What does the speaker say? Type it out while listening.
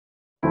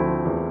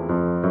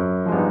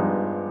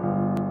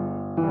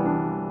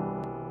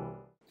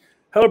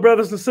Hello,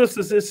 brothers and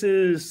sisters. This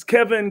is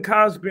Kevin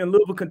Cosby in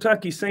Louisville,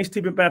 Kentucky, St.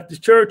 Stephen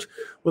Baptist Church,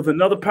 with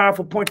another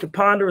powerful point to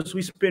ponder as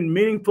we spend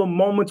meaningful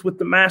moments with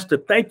the Master.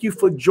 Thank you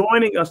for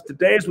joining us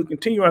today as we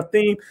continue our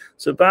theme,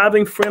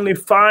 Surviving Friendly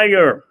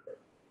Fire.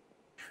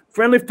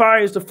 Friendly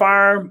fire is the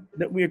fire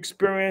that we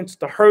experience,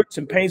 the hurts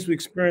and pains we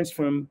experience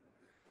from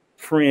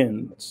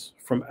friends,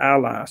 from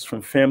allies,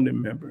 from family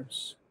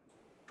members,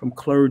 from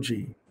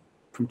clergy,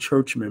 from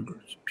church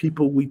members,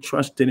 people we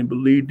trusted and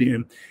believed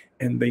in,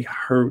 and they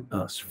hurt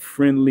us.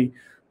 Friendly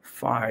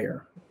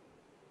fire,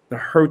 the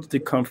hurts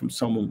that come from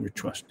someone we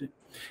trusted.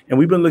 And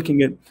we've been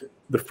looking at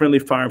the friendly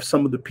fire of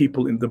some of the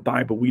people in the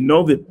Bible. We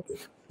know that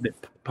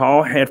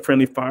Paul had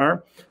friendly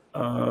fire.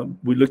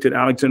 We looked at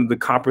Alexander the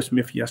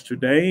coppersmith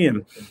yesterday,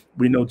 and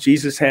we know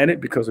Jesus had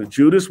it because of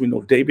Judas. We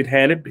know David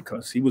had it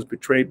because he was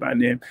betrayed by a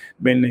man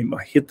named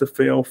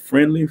Ahithophel.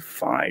 Friendly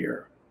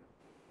fire.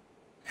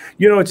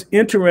 You know, it's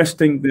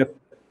interesting that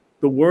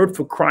the word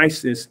for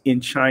crisis in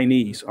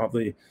Chinese, or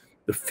the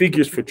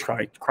figures for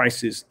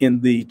crisis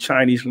in the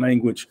Chinese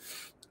language,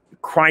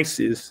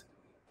 crisis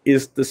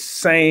is the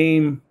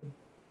same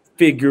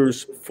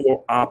figures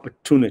for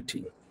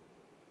opportunity.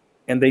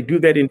 And they do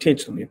that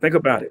intentionally. Think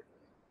about it.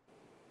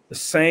 The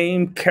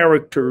same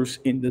characters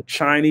in the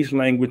Chinese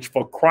language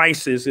for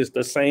crisis is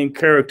the same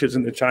characters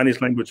in the Chinese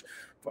language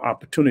for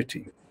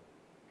opportunity.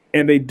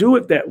 And they do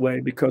it that way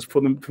because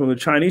from the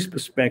Chinese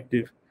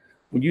perspective,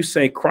 when you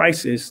say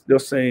crisis, they'll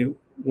say,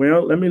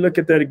 well, let me look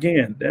at that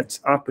again. That's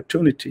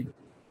opportunity.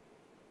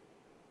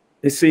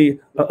 You see,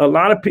 a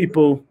lot of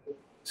people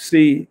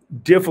see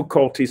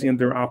difficulties in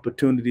their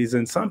opportunities,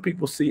 and some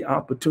people see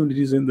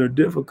opportunities in their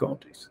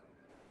difficulties.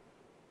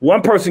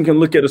 One person can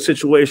look at a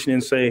situation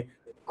and say,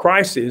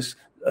 crisis.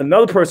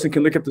 Another person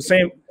can look at the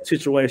same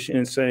situation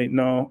and say,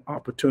 no,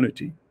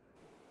 opportunity.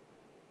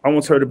 I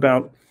once heard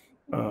about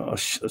a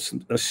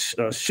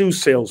shoe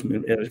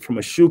salesman from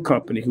a shoe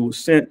company who was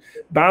sent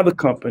by the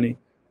company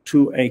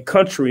to a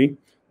country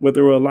where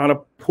there were a lot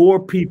of poor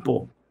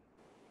people.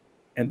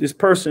 And this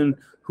person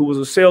who was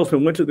a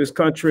salesman went to this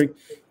country,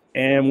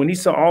 and when he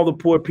saw all the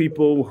poor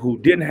people who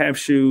didn't have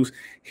shoes,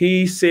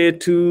 he said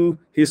to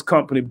his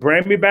company,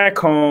 bring me back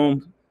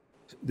home.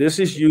 This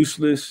is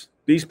useless.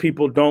 These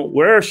people don't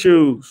wear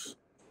shoes.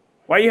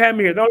 Why you have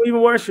me here? They don't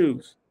even wear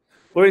shoes.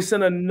 Well, he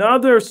sent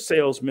another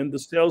salesman. The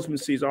salesman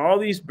sees all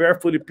these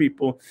barefooted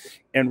people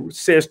and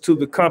says to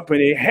the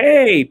company,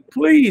 hey,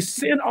 please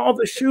send all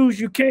the shoes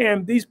you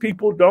can. These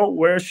people don't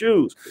wear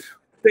shoes.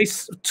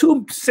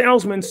 Two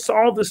salesmen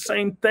saw the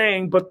same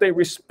thing, but they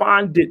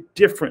responded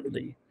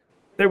differently.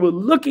 They were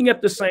looking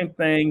at the same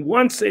thing.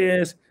 One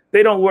says,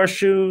 they don't wear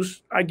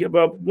shoes. I give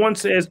up. One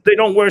says, they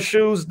don't wear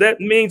shoes. That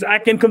means I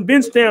can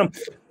convince them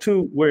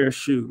to wear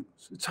shoes.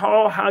 It's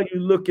all how you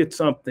look at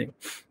something.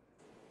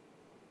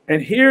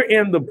 And here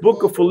in the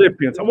book of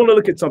Philippians, I want to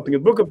look at something.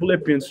 In the book of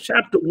Philippians,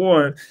 chapter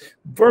 1,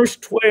 verse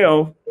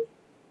 12,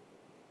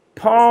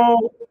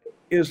 Paul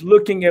is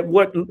looking at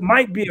what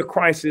might be a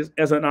crisis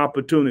as an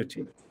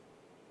opportunity.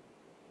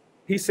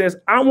 He says,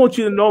 I want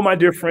you to know, my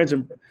dear friends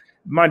and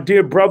my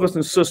dear brothers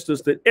and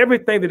sisters, that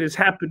everything that has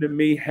happened to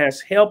me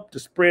has helped to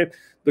spread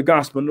the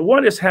gospel. And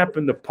what has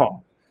happened to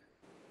Paul?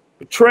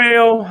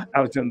 Betrayal,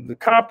 Alexander the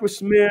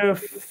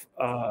coppersmith,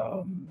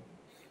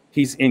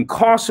 he's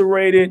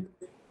incarcerated.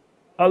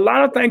 A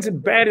lot of things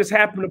bad has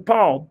happened to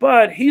Paul,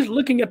 but he's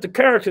looking at the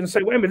character and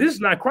say, wait a minute, this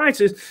is not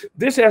crisis.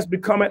 This has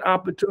become an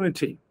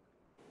opportunity.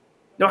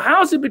 Now, how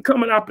has it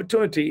become an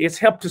opportunity? It's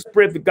helped to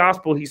spread the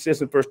gospel, he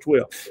says in verse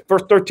 12.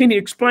 Verse 13, he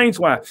explains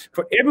why.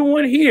 For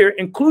everyone here,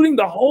 including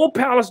the whole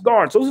palace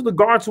guards, those are the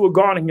guards who are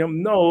guarding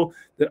him, know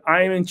that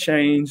I am in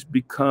chains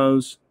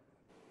because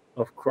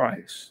of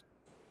Christ.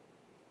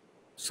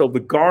 So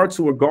the guards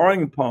who are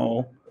guarding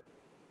Paul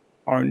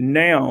are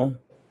now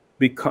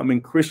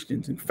becoming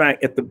Christians. In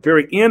fact, at the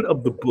very end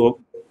of the book,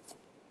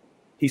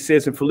 he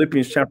says in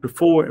Philippians chapter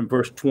 4 and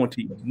verse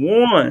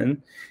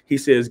 21, he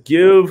says,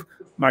 give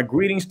my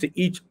greetings to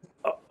each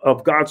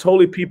of God's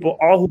holy people,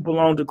 all who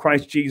belong to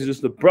Christ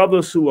Jesus. The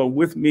brothers who are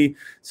with me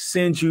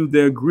send you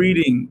their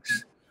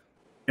greetings.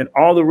 And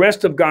all the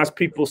rest of God's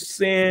people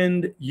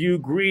send you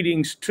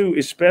greetings too,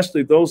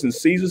 especially those in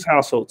Caesar's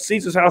household.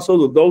 Caesar's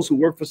household are those who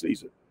work for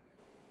Caesar.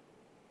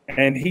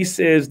 And he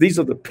says, these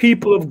are the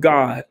people of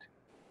God.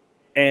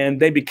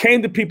 And they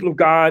became the people of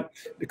God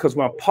because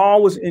while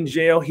Paul was in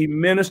jail, he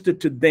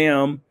ministered to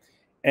them.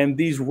 And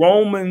these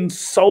Roman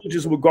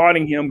soldiers were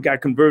guarding him,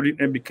 got converted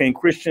and became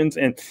Christians.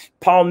 And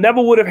Paul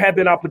never would have had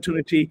that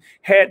opportunity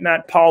had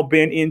not Paul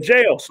been in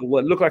jail. So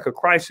what looked like a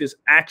crisis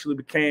actually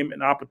became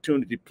an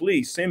opportunity.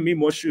 Please send me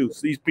more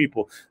shoes. These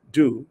people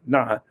do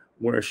not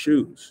wear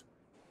shoes.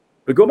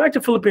 But go back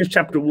to Philippians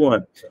chapter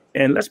 1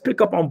 and let's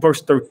pick up on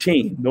verse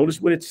 13.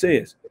 Notice what it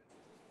says.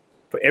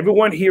 For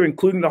everyone here,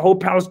 including the whole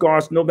palace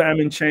guards, know that I'm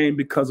in chains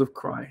because of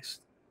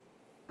Christ.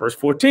 Verse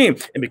 14,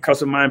 and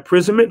because of my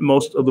imprisonment,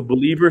 most of the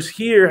believers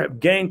here have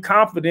gained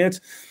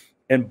confidence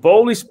and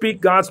boldly speak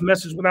God's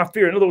message without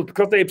fear. In other words,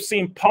 because they've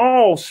seen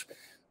Paul's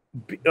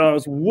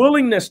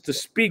willingness to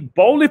speak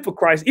boldly for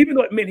Christ, even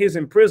though it meant his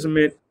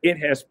imprisonment, it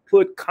has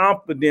put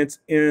confidence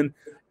in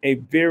a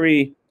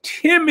very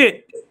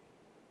timid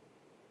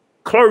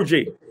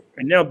clergy.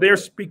 And now they're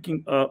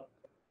speaking up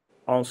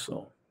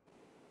also.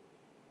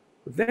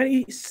 But then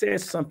he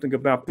says something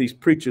about these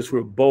preachers who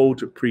are bold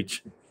to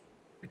preach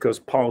because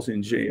Paul's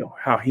in jail,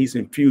 how he's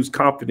infused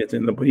confidence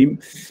in them. But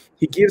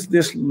he gives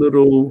this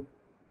little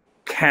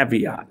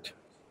caveat.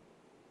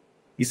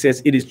 He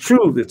says, it is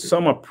true that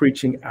some are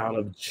preaching out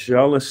of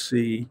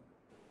jealousy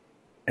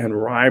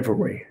and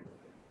rivalry,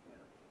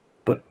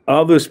 but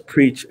others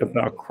preach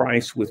about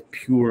Christ with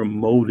pure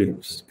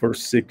motives.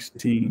 Verse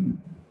 16.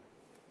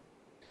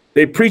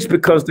 They preach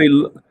because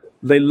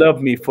they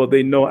love me, for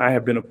they know I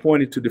have been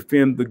appointed to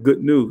defend the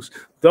good news.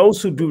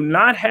 Those who do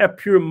not have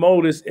pure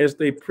motives as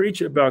they preach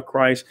about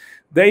Christ,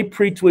 they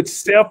preach with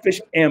selfish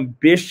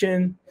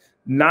ambition,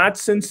 not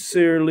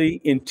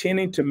sincerely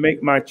intending to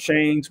make my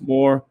chains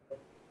more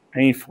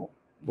painful.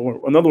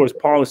 In other words,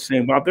 Paul is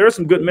saying, well, there are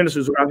some good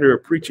ministers out here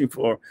preaching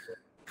for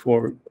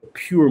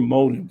pure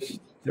motives.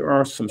 There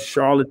are some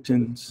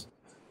charlatans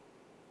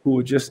who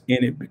are just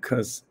in it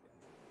because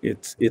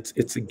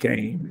it's a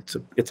game.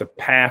 It's a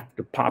path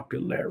to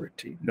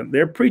popularity. Now,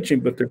 they're preaching,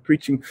 but they're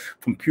preaching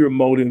from pure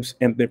motives,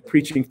 and they're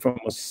preaching from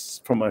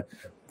a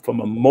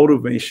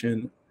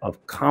motivation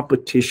of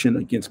competition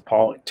against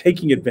Paul,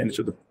 taking advantage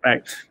of the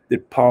fact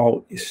that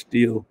Paul is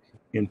still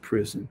in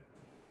prison.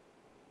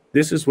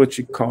 This is what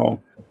you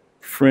call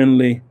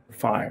friendly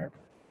fire.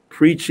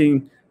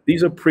 Preaching,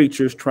 these are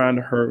preachers trying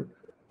to hurt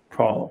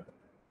Paul.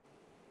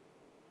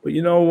 But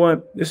you know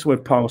what? This is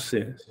what Paul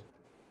says.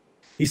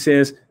 He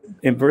says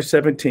in verse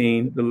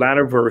 17, the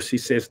latter verse, he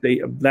says,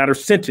 latter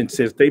sentence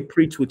says, they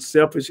preach with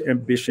selfish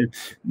ambition,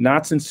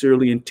 not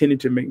sincerely intending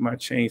to make my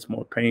chains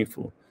more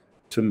painful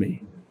to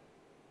me.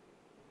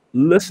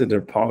 Listen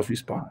to Paul's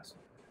response.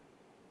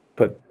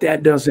 But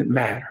that doesn't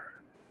matter.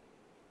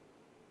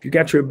 If you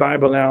got your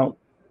Bible out,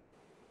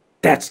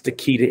 that's the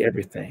key to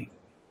everything.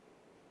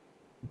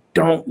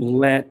 Don't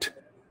let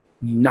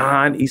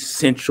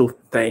non-essential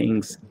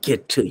things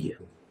get to you.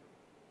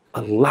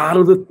 A lot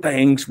of the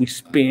things we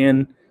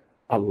spend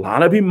a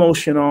lot of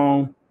emotion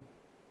on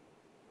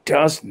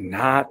does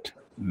not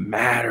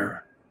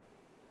matter.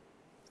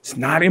 It's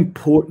not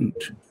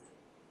important.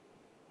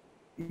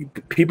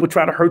 People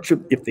try to hurt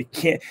you if they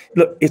can't.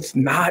 Look, it's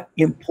not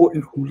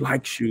important who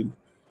likes you.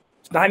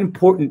 It's not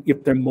important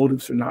if their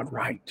motives are not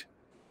right.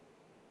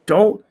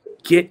 Don't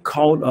get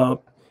caught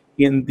up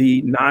in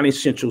the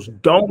non-essentials.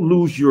 Don't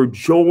lose your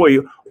joy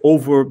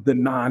over the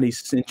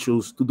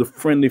non-essentials through the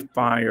friendly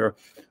fire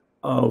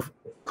of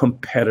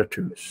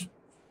competitors.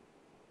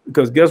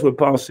 Because guess what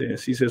Paul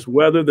says? He says,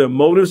 whether their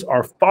motives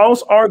are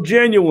false or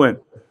genuine,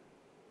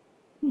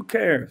 who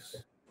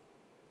cares?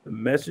 The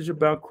message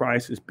about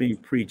Christ is being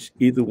preached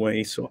either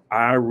way. So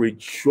I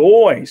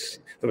rejoice.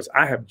 Because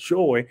I have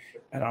joy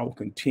and I will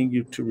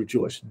continue to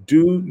rejoice.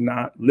 Do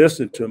not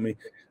listen to me.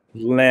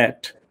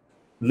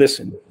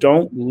 Listen,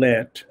 don't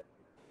let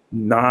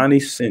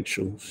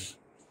non-essentials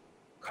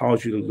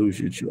cause you to lose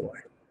your joy.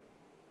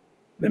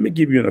 Let me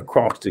give you an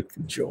acrostic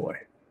for joy,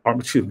 or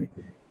excuse me,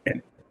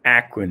 an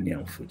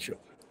acronym for joy.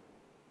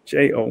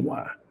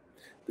 J-O-Y.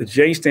 The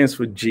J stands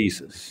for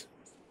Jesus.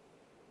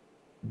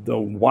 The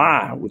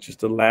Y, which is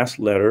the last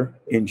letter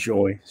in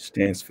joy,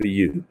 stands for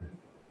you.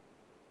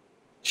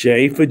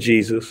 J for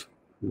Jesus,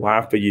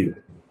 Y for you.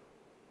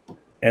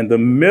 And the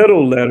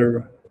middle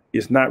letter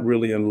is not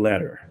really a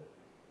letter.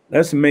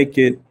 Let's make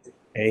it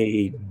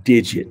a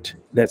digit.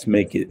 Let's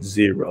make it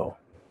 0.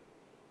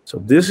 So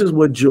this is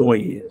what joy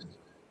is.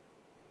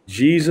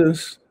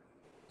 Jesus,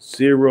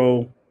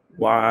 0,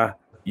 Y,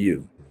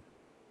 U.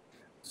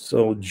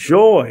 So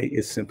joy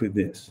is simply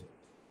this.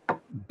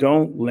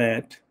 Don't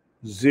let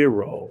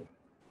 0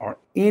 or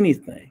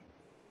anything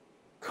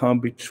come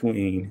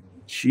between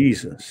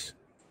Jesus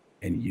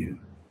and you.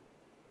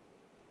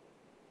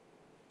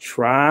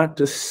 Try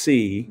to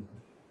see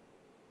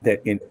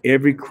that in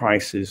every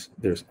crisis,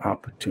 there's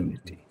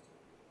opportunity.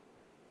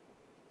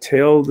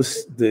 Tell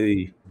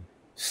the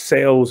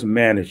sales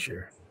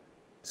manager,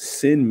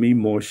 send me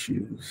more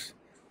shoes.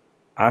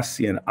 I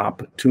see an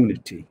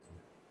opportunity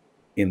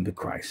in the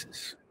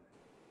crisis.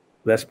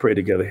 Let's pray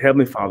together.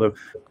 Heavenly Father,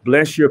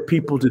 bless your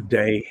people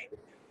today.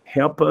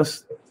 Help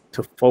us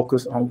to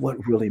focus on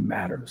what really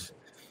matters.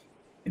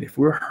 And if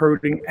we're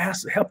hurting,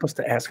 help us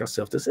to ask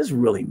ourselves, does this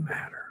really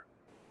matter?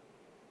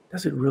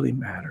 Does it really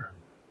matter?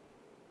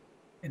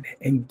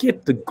 And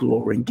get the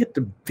glory and get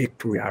the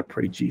victory, I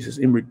pray, Jesus,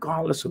 and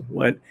regardless of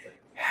what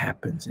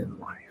happens in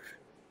life.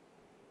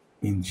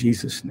 In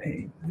Jesus'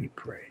 name we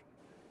pray.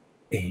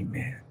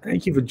 Amen.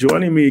 Thank you for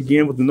joining me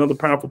again with another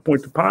powerful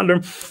point to ponder.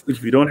 Which,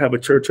 if you don't have a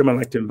church home, I'd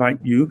like to invite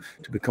you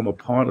to become a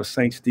part of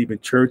St. Stephen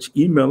Church.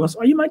 Email us,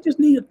 or you might just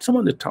need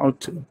someone to talk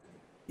to.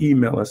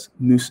 Email us,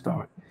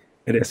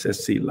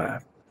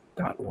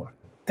 newstart@ssclive.org.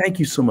 Thank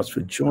you so much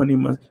for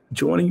joining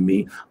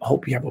me. I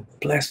hope you have a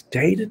blessed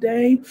day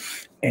today.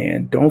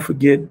 And don't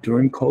forget,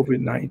 during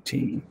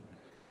COVID-19,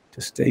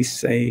 to stay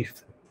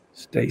safe,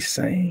 stay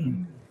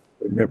sane.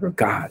 remember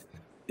God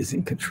is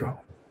in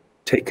control.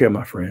 Take care,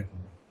 my friend.